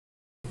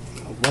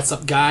What's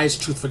up, guys?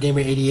 Truth for Gamer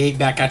 88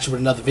 back at you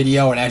with another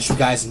video. And as you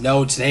guys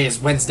know, today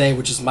is Wednesday,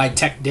 which is my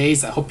tech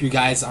days. I hope you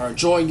guys are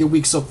enjoying your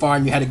week so far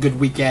and you had a good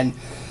weekend.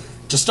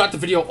 To start the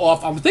video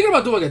off, I'm thinking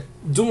about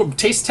doing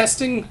taste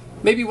testing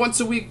maybe once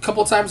a week,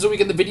 couple times a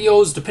week in the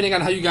videos, depending on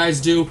how you guys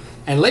do.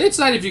 And later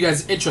tonight, if you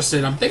guys are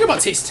interested, I'm thinking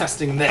about taste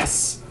testing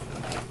this.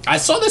 I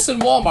saw this in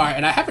Walmart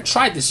and I haven't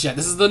tried this yet.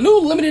 This is the new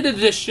limited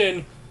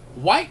edition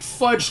white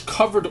fudge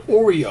covered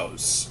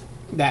Oreos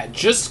that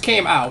just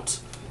came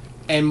out.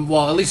 And,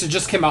 well, at least it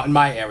just came out in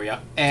my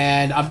area.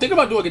 And I'm thinking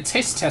about doing a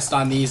taste test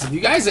on these. If you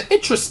guys are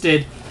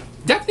interested,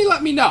 definitely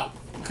let me know.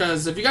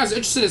 Because if you guys are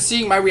interested in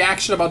seeing my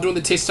reaction about doing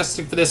the taste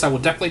testing for this, I will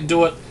definitely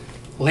do it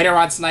later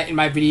on tonight in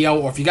my video.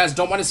 Or if you guys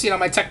don't want to see it on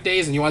my tech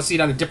days and you want to see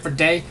it on a different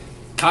day,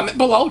 comment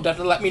below.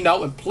 Definitely let me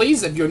know. And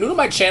please, if you're new to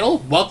my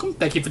channel, welcome.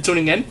 Thank you for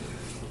tuning in.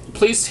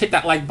 Please hit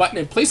that like button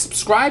and please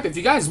subscribe. If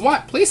you guys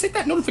want, please hit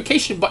that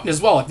notification button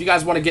as well. If you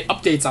guys want to get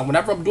updates on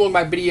whenever I'm doing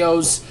my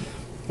videos,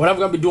 whenever I'm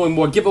going to be doing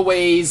more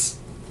giveaways.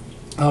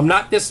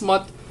 Not this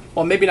month,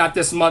 or maybe not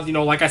this month, you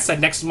know, like I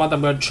said, next month I'm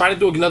going to try to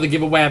do another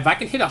giveaway. If I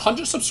can hit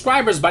 100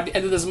 subscribers by the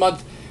end of this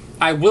month,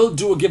 I will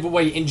do a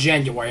giveaway in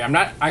January.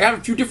 I have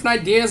a few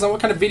different ideas on what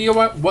kind of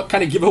video, what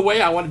kind of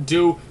giveaway I want to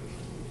do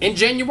in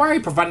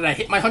January, provided I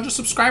hit my 100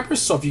 subscribers.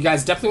 So if you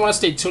guys definitely want to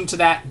stay tuned to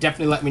that,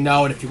 definitely let me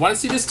know. And if you want to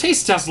see this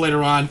taste test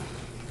later on,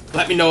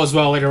 let me know as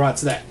well later on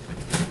today.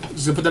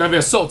 Just gonna put that over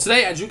here. So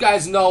today, as you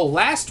guys know,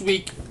 last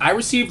week I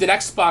received an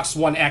Xbox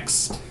One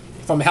X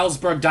from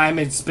Helzberg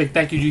Diamonds. Big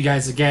thank you to you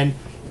guys again.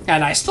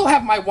 And I still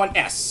have my One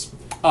S,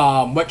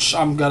 which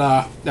I'm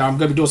gonna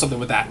be doing something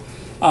with that.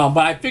 But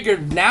I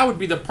figured now would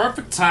be the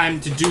perfect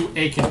time to do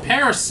a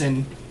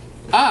comparison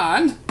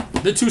on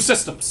the two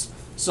systems.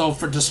 So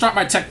to start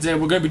my tech today,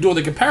 we're gonna be doing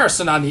the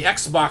comparison on the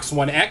Xbox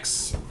One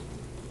X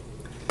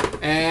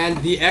and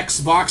the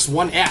Xbox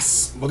One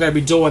S. We're gonna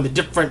be doing the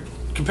different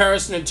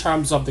comparison in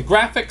terms of the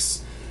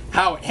graphics,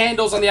 how it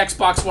handles on the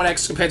Xbox One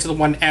X compared to the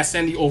One S,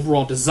 and the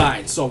overall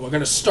design. So we're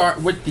going to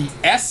start with the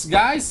S,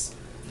 guys.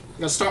 I'm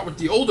going to start with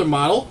the older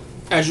model.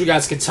 As you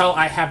guys can tell,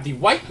 I have the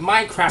white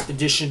Minecraft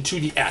edition to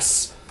the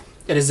S.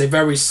 It is a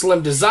very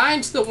slim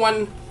design to the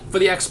one for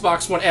the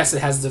Xbox One S.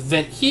 It has the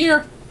vent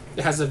here.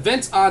 It has a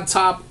vent on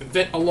top, a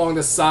vent along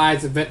the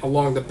sides, a vent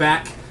along the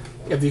back.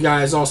 If you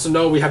guys also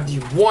know, we have the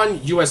one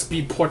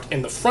USB port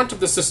in the front of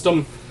the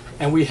system.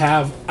 And we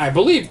have, I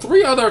believe,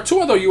 two other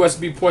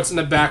USB ports in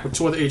the back with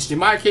two other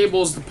HDMI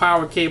cables, the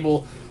power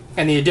cable,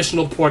 and the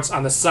additional ports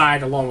on the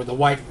side, along with the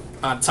white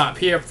on top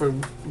here for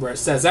where it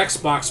says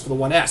Xbox for the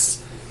One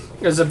S.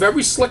 There's a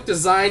very slick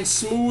design,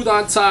 smooth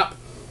on top,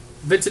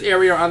 vented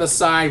area on the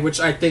side, which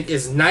I think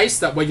is nice.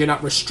 That way you're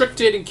not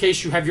restricted in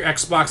case you have your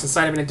Xbox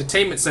inside of an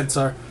entertainment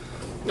center.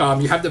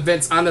 You have the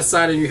vents on the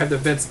side and you have the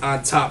vents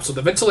on top. So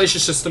the ventilation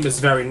system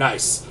is very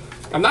nice.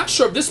 I'm not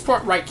sure if this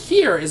part right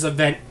here is a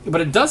vent,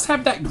 but it does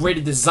have that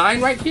graded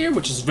design right here,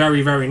 which is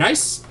very, very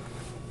nice.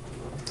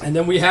 And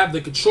then we have the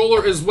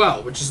controller as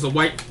well, which is the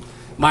white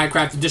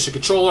Minecraft Edition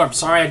controller. I'm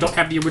sorry I don't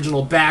have the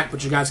original back,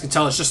 but you guys can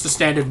tell it's just the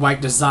standard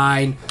white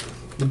design.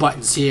 The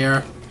buttons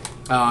here.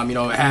 You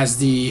know, it has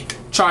the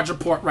charger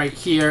port right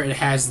here. It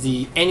has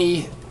the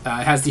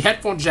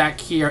headphone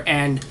jack here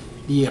and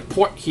the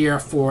port here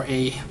for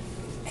a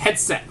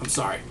headset. I'm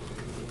sorry.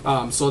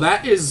 So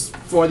that is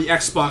for the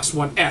Xbox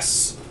One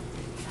S.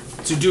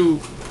 To do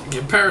a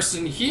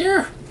comparison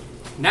here,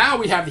 now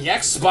we have the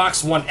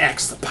Xbox One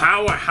X, the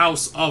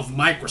powerhouse of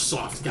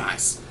Microsoft,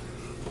 guys.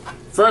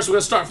 First, we're going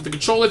to start with the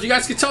controller. If you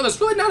guys can tell,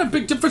 there's really not a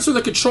big difference with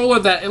the controller,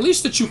 that at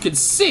least that you can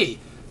see,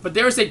 but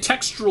there is a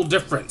textural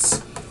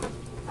difference.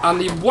 On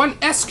the One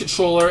S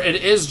controller, it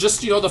is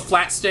just, you know, the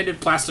flat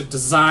standard plastic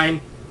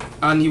design.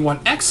 On the One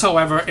X,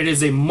 however, it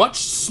is a much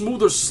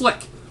smoother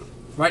slick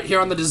right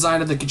here on the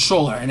design of the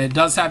controller, and it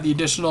does have the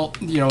additional,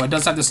 you know, it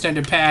does have the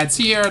standard pads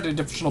here, the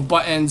additional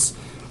buttons.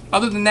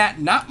 Other than that,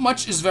 not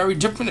much is very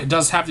different. It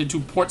does have the two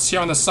ports here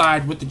on the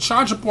side with the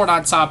charger port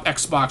on top,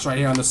 Xbox right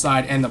here on the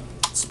side, and the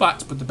spot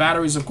to put the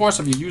batteries. Of course,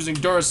 if you're using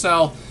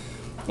Duracell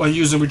or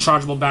using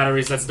rechargeable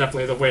batteries, that's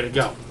definitely the way to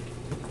go.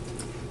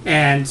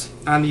 And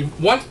on the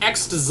One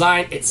X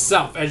design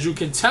itself, as you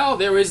can tell,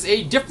 there is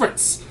a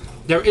difference.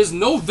 There is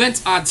no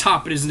vent on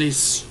top. It is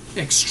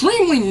an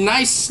extremely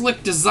nice,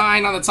 slick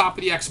design on the top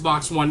of the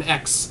Xbox One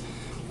X.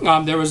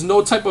 There is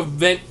no type of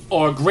vent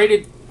or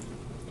graded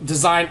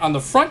design on the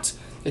front.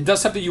 It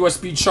does have the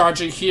USB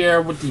charger here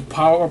with the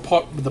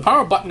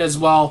power button as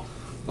well,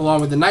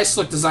 along with the nice,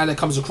 slick design that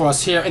comes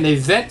across here. And the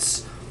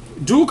vents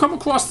do come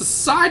across the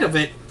side of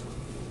it,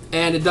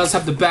 and it does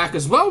have the back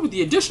as well with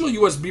the additional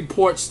USB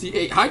ports,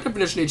 the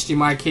high-definition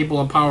HDMI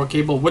cable and power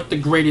cable with the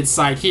graded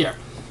side here.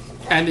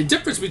 And the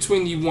difference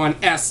between the One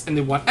S and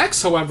the One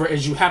X, however,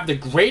 is you have the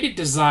graded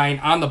design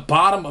on the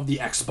bottom of the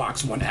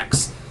Xbox One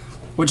X,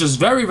 which is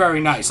very, very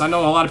nice. I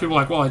know a lot of people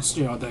are like, well, it's,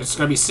 you know, it's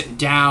going to be sitting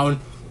down.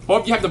 Or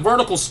if you have the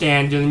vertical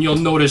stand, then you'll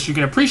notice you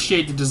can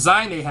appreciate the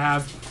design they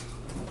have.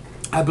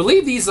 I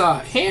believe these are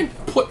hand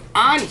put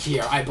on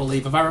here, I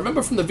believe. If I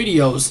remember from the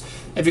videos,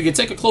 if you can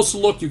take a closer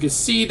look, you can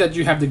see that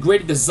you have the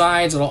graded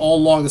designs that are all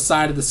along the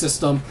side of the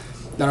system.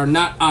 that are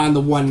not on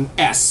the One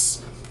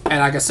S.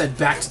 And like I said,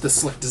 back to the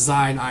slick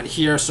design on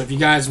here. So if you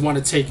guys want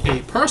to take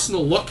a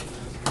personal look,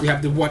 we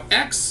have the One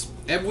X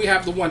and we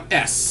have the One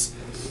S.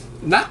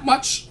 Not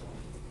much,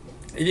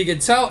 and you can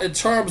tell in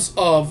terms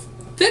of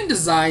thin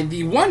design,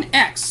 the One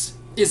X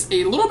is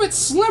a little bit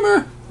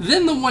slimmer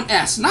than the One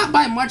S. Not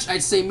by much,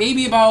 I'd say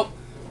maybe about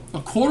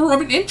 1/4 of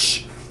an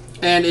inch.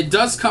 And it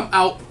does come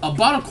out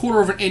about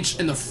 1/4 of an inch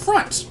in the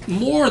front,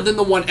 more than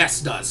the One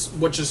S does,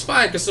 which is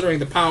fine considering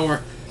the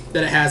power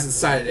that it has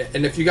inside it.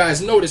 And if you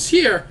guys notice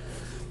here,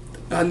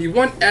 on the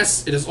One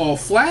S, it is all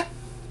flat.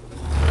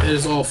 It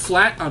is all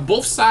flat on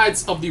both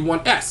sides of the One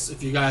S.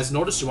 If you guys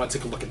notice, you want to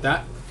take a look at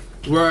that.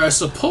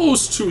 Whereas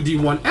opposed to the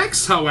One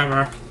X,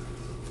 however,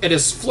 it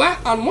is flat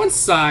on one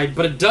side,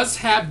 but it does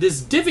have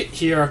this divot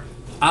here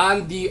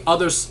on the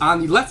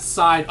left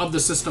side of the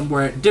system,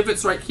 where it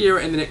divots right here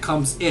and then it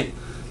comes in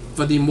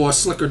for the more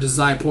slicker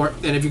design port.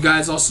 And if you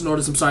guys also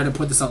notice, I'm sorry to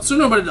point this out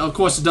sooner, but of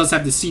course it does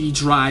have the CD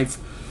drive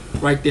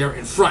right there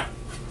in front.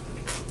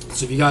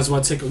 So if you guys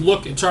want to take a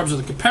look in terms of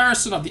the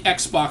comparison of the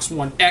Xbox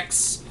One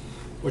X,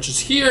 which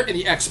is here, and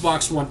the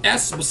Xbox One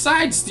S,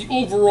 besides the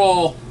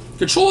overall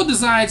controller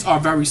designs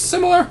are very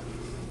similar,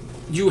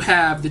 you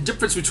have the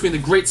difference between the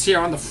grates here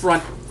on the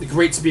front, the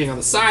grates being on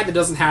the side. That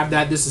doesn't have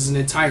that. This is an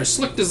entire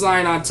slick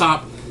design on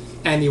top,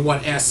 and the One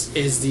S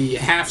is the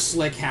half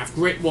slick, half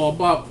grate. Well,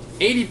 about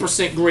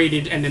 80%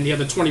 graded, and then the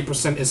other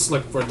 20% is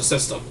slick for the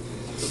system.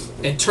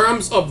 In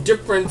terms of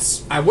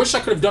difference, I wish I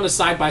could have done a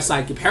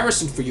side-by-side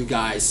comparison for you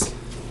guys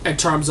in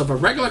terms of a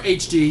regular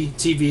HD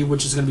TV,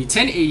 which is going to be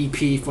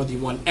 1080p for the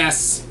One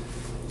S,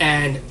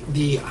 and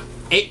the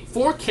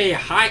 4K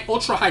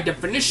ultra high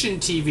definition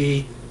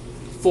TV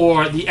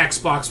for the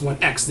Xbox One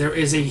X. There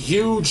is a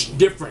huge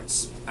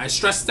difference. I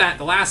stressed that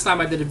the last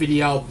time I did a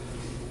video.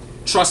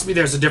 Trust me,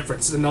 there's a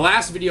difference. In the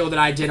last video that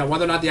I did on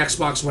whether or not the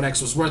Xbox One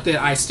X was worth it,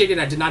 I stated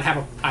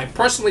I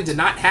personally did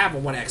not have a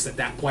One X at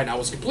that point. I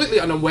was completely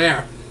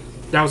unaware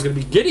that I was going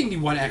to be getting the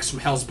One X from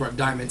Helzberg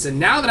Diamonds. And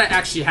now that I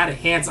actually had a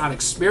hands-on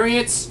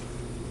experience,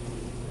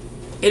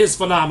 it is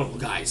phenomenal,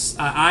 guys.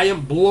 I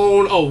am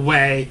blown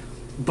away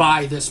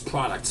by this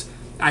product.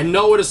 I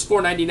know it is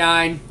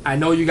 $499. I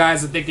know you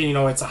guys are thinking, you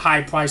know, it's a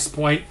high price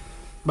point.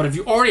 But if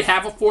you already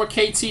have a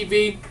 4K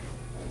TV,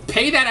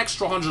 pay that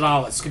extra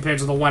 $100 compared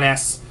to the One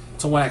S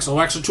to One X. So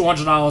extra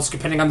 $200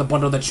 depending on the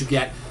bundle that you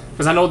get.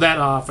 Because I know that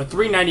for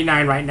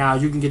 $399 right now,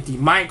 you can get the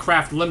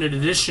Minecraft Limited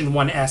Edition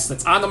One S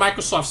that's on the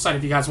Microsoft site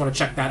if you guys want to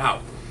check that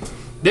out.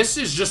 This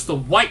is just the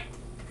white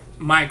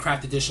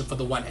Minecraft edition for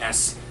the One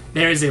S.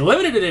 There is a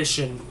limited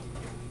edition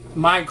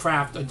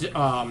Minecraft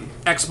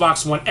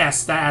Xbox One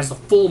S that has the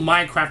full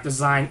Minecraft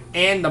design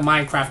and the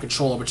Minecraft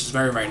controller, which is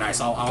very, very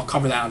nice. I'll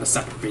cover that on a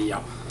separate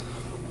video.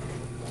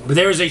 But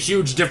there is a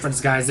huge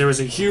difference, guys. There is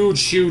a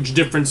huge, huge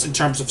difference in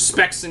terms of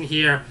specs in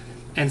here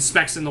and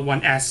specs in the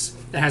One S.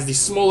 It has the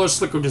smaller,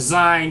 slicker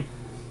design.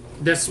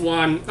 This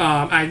one,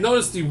 I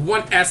noticed the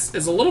One S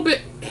is a little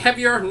bit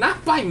heavier,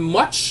 not by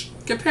much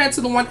compared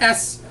to the One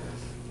S,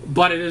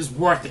 but it is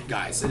worth it,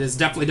 guys. It is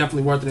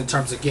definitely worth it in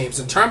terms of games.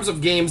 In terms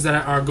of games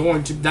that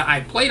I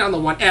played on the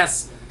One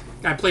S,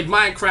 I played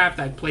Minecraft,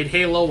 I played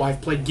Halo,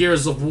 I've played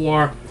Gears of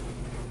War.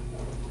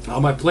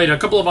 I played a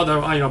couple of other,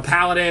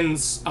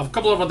 Paladins, a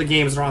couple of other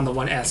games that are on the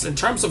One S. In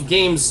terms of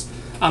games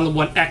on the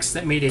One X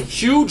that made a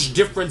huge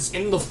difference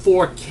in the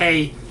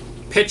 4K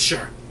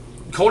picture,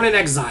 Conan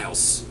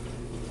Exiles.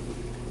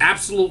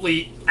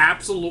 Absolutely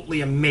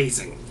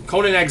amazing.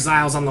 Conan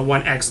Exiles on the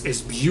One X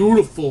is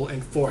beautiful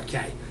in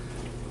 4K.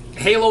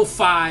 Halo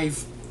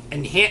 5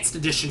 Enhanced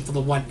Edition for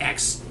the One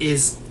X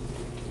is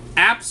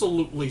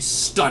absolutely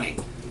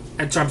stunning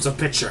in terms of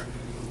picture.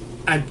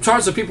 In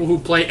terms of people who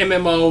play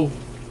MMO,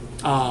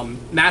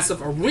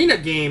 massive arena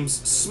games,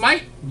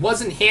 Smite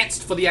was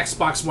enhanced for the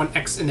Xbox One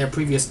X in their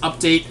previous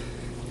update,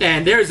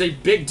 and there is a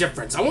big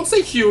difference. I won't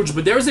say huge,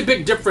 but there is a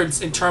big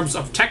difference in terms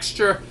of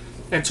texture,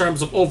 in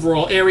terms of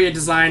overall area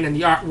design and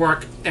the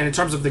artwork, and in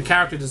terms of the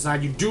character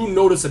design. You do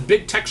notice a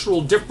big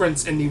textural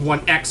difference in the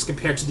One X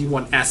compared to the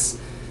One S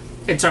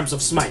in terms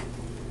of Smite.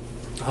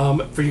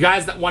 For you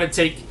guys that want to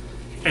take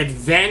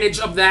advantage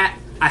of that,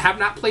 I have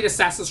not played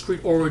Assassin's Creed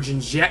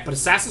Origins yet, but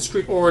Assassin's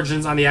Creed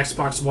Origins on the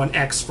Xbox One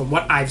X, from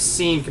what I've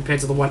seen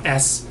compared to the One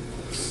S,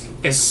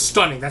 is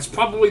stunning. That's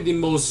probably the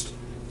most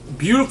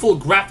beautiful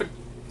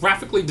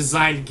graphically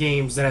designed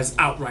games that is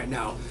out right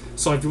now.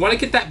 So if you want to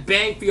get that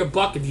bang for your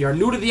buck, if you're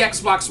new to the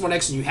Xbox One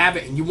X and you have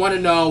it and you want to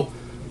know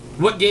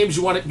what games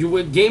what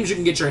games you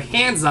can get your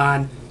hands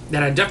on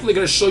that are definitely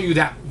going to show you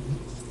that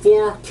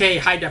 4K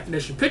high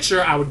definition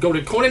picture, I would go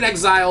to Conan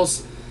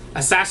Exiles,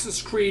 Assassin's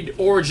Creed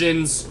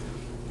Origins,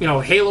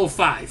 Halo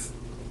 5.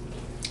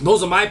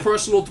 Those are my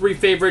personal 3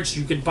 favorites.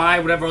 You can buy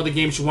whatever other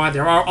games you want.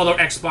 There are other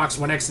Xbox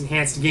One X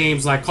enhanced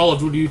games like Call of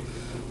Duty,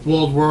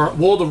 World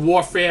of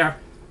Warfare.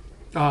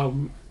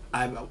 World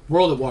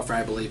of Warfare,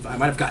 I believe. I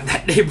might have gotten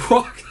that name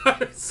wrong.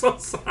 I'm so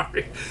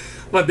sorry.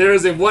 But there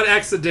is a One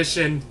X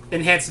edition,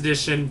 enhanced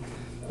edition,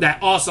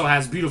 that also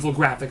has beautiful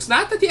graphics.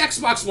 Not that the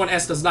Xbox One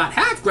S does not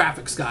have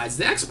graphics, guys.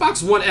 The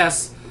Xbox One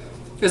S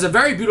is a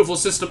very beautiful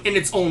system in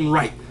its own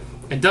right.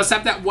 It does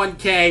have that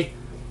 1K.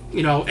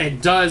 You know,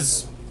 it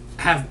does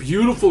have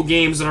beautiful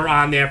games that are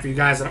on there for you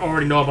guys that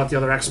already know about the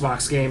other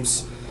Xbox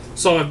games.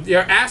 So if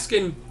you're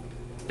asking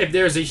if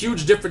there's a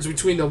huge difference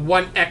between the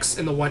One X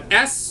and the One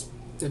S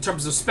in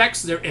terms of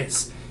specs, there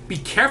is. Be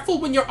careful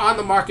when you're on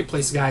the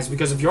marketplace, guys,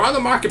 because if you're on the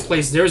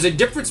marketplace, there is a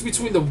difference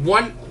between the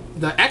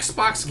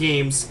Xbox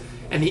games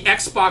and the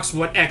Xbox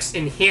One X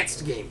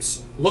enhanced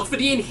games. Look for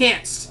the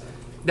enhanced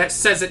that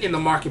says it in the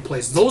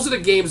marketplace. Those are the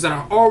games that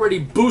are already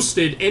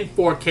boosted in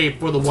 4K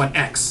for the One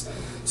X.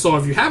 So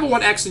if you have a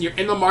One X and you're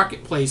in the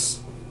marketplace,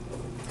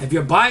 if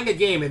you're buying a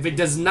game, if it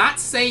does not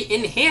say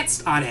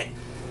enhanced on it,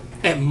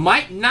 it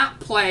might not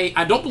play.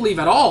 I don't believe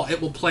at all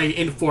it will play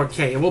in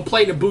 4K. It will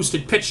play in a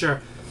boosted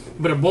picture,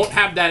 but it won't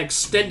have that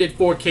extended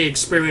 4K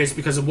experience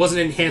because it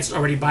wasn't enhanced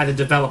already by the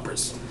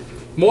developers.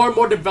 More and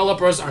more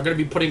developers are going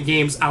to be putting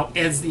games out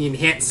as the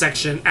enhanced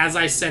section. As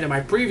I said in my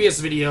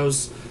previous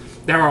videos,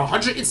 there are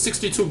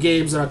 162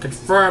 games that are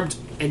confirmed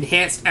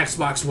enhanced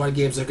Xbox One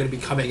games that are going to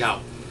be coming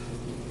out.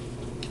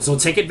 So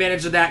take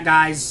advantage of that,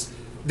 guys.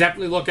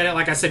 Definitely look at it.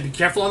 Like I said, be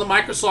careful on the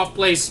Microsoft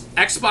place.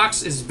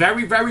 Xbox is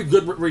very, very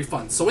good with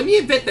refunds. So in the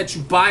event that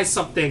you buy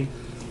something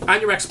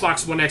on your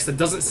Xbox One X that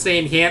doesn't say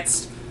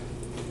enhanced,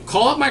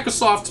 call up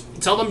Microsoft,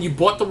 tell them you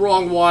bought the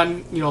wrong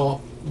one. You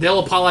know, they'll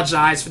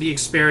apologize for the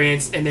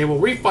experience, and they will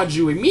refund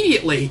you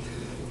immediately.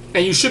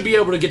 And you should be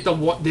able to get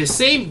the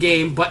same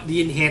game, but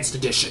the enhanced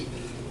edition.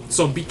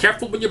 So be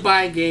careful when you're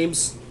buying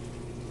games.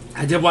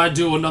 I did want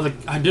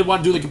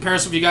to do the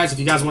comparison for you guys. If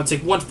you guys want to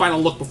take one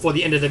final look before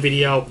the end of the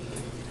video,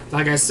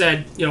 like I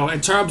said, you know,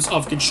 in terms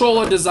of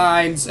controller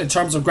designs, in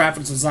terms of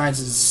graphics designs,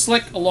 it's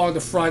slick along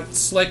the front,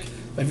 slick.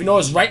 But if you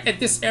notice, right at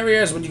this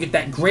area is when you get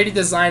that graded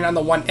design on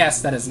the One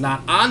S that is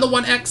not on the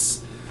One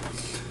X.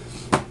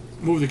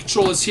 Move the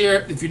controllers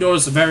here. If you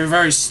notice, a very,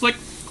 very slick,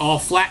 all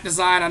flat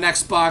design on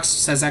Xbox. It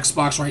says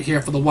Xbox right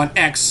here for the One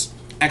X.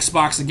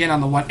 Xbox again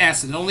on the One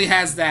S. It only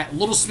has that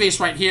little space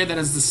right here that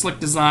is the slick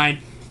design.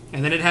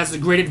 And then it has the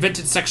graded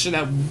vented section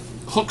that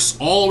hooks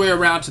all the way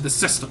around to the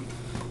system.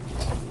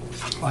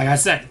 Like I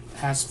said, it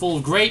has full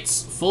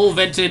grates, full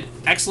vented,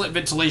 excellent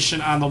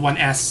ventilation on the One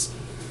S.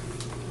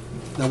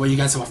 That way you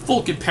guys have a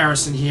full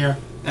comparison here.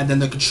 And then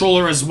the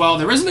controller as well.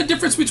 There isn't a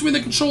difference between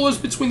the controllers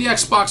between the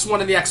Xbox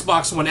One and the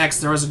Xbox One X.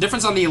 There is a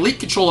difference on the Elite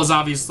controllers,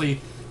 obviously.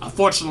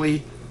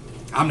 Unfortunately,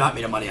 I'm not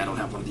made of money. I don't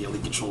have one of the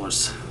Elite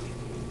controllers.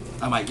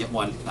 I might get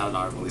one. I don't know.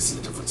 I don't really see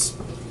the difference.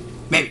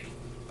 Maybe.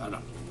 I don't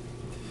know.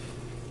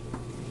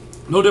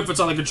 No difference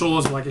on the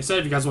controllers, but like I said,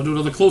 if you guys want to do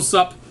another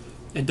close-up,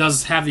 it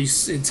does have the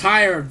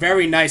entire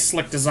very nice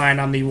slick design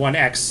on the One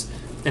X.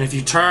 And if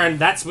you turn,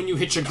 that's when you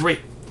hit your grate,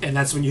 and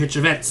that's when you hit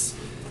your vents.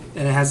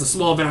 And it has a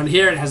small vent on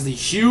here. It has the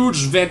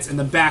huge vent in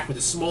the back with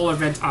a smaller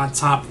vent on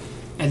top,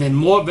 and then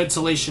more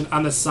ventilation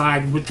on the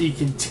side with the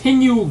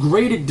continual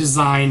graded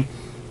design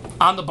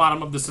on the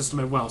bottom of the system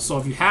as well. So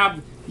if you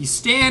have the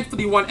stand for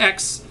the One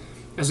X,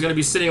 it's going to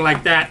be sitting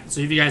like that.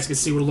 So if you guys can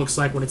see what it looks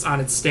like when it's on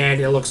its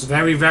stand, it looks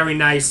very, very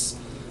nice.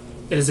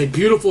 It is a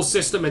beautiful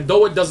system, and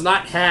though it does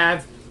not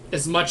have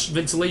as much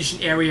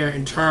ventilation area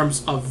in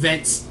terms of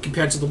vents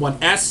compared to the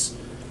One S,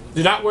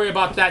 do not worry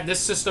about that. This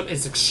system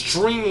is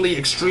extremely,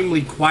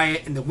 extremely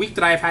quiet. In the week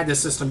that I have had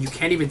this system, you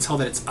can't even tell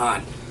that it's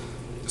on.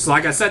 So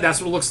like I said, that's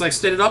what it looks like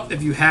standing up.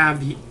 If you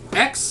have the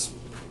X,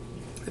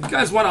 if you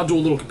guys want, I'll do a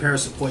little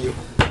comparison for you.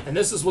 And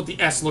this is what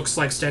the S looks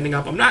like standing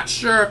up. I'm not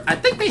sure. I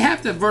think they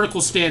have the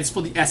vertical stands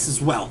for the S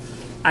as well.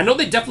 I know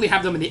they definitely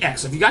have them in the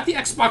X. If you got the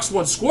Xbox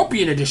One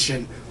Scorpion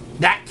Edition,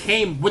 that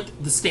came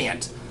with the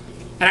stand.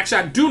 And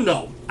actually, I do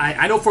know,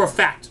 I know for a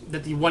fact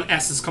that the One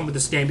S has come with the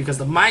stand because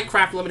the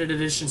Minecraft Limited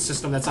Edition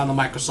system that's on the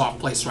Microsoft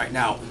Place right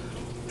now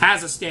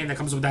has a stand that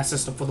comes with that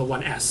system for the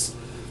One S.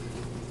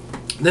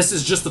 This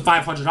is just the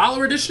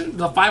 $500 edition,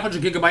 the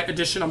 500 gigabyte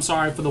edition, I'm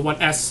sorry, for the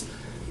One S.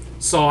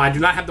 So I do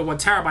not have the 1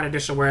 terabyte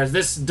edition, whereas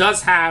this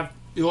does have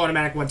the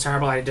automatic 1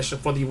 terabyte edition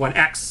for the One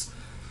X.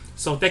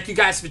 So thank you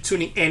guys for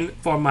tuning in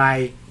for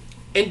my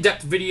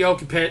in-depth video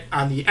compared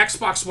on the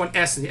Xbox One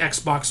S and the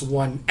Xbox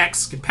One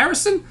X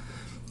comparison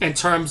in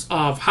terms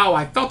of how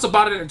I felt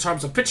about it in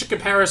terms of picture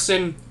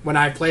comparison when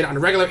I played on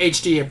regular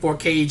HD and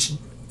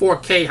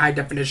 4K high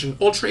definition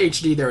Ultra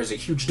HD. There is a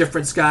huge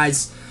difference,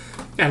 guys.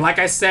 And like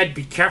I said,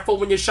 be careful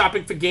when you're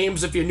shopping for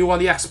games if you're new on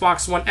the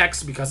Xbox One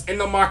X, because in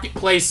the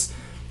marketplace,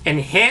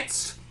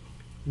 enhanced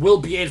will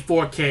be in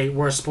 4K,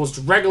 whereas opposed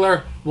to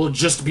regular will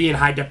just be in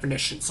high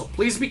definition. So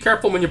please be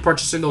careful when you're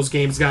purchasing those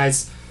games,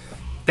 guys.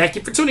 Thank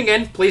you for tuning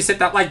in. Please hit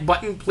that like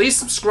button. Please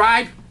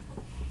subscribe.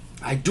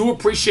 I do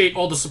appreciate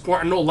all the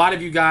support. I know a lot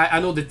of you guys, I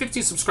know the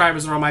 15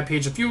 subscribers are on my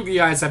page. A few of you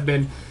guys have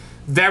been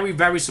very,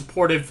 very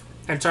supportive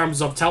in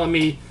terms of telling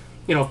me,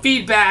 you know,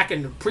 feedback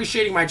and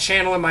appreciating my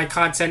channel and my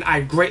content.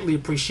 I greatly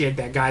appreciate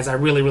that, guys. I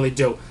really, really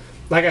do.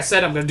 Like I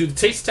said, I'm going to do the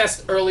taste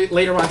test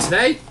later on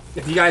today.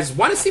 If you guys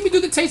want to see me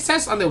do the taste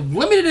test on the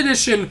limited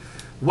edition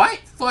white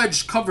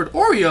fudge covered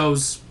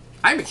Oreos,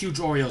 I'm a huge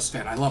Oreos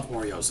fan. I love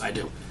Oreos. I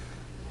do.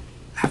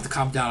 I have to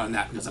calm down on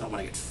that because I don't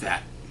want to get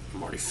fat.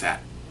 I'm already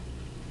fat.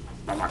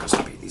 I'm not going to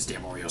stop eating these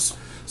damn Oreos.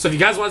 So if you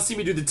guys want to see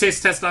me do the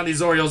taste test on these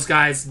Oreos,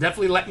 guys,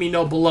 definitely let me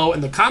know below in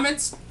the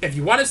comments. If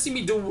you want to see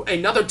me do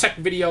another tech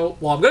video,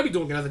 well, I'm going to be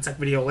doing another tech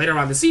video later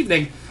on this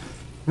evening.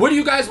 What do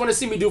you guys want to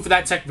see me do for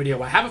that tech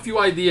video? I have a few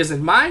ideas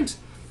in mind.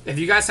 If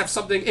you guys have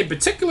something in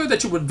particular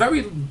that you would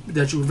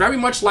very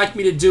much like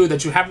me to do,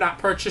 that you have not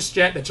purchased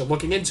yet, that you're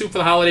looking into for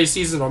the holiday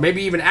season, or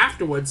maybe even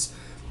afterwards,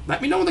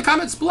 let me know in the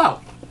comments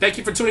below. Thank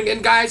you for tuning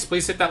in, guys.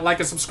 Please hit that like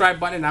and subscribe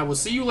button, and I will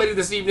see you later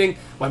this evening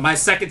with my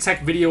second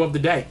tech video of the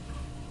day.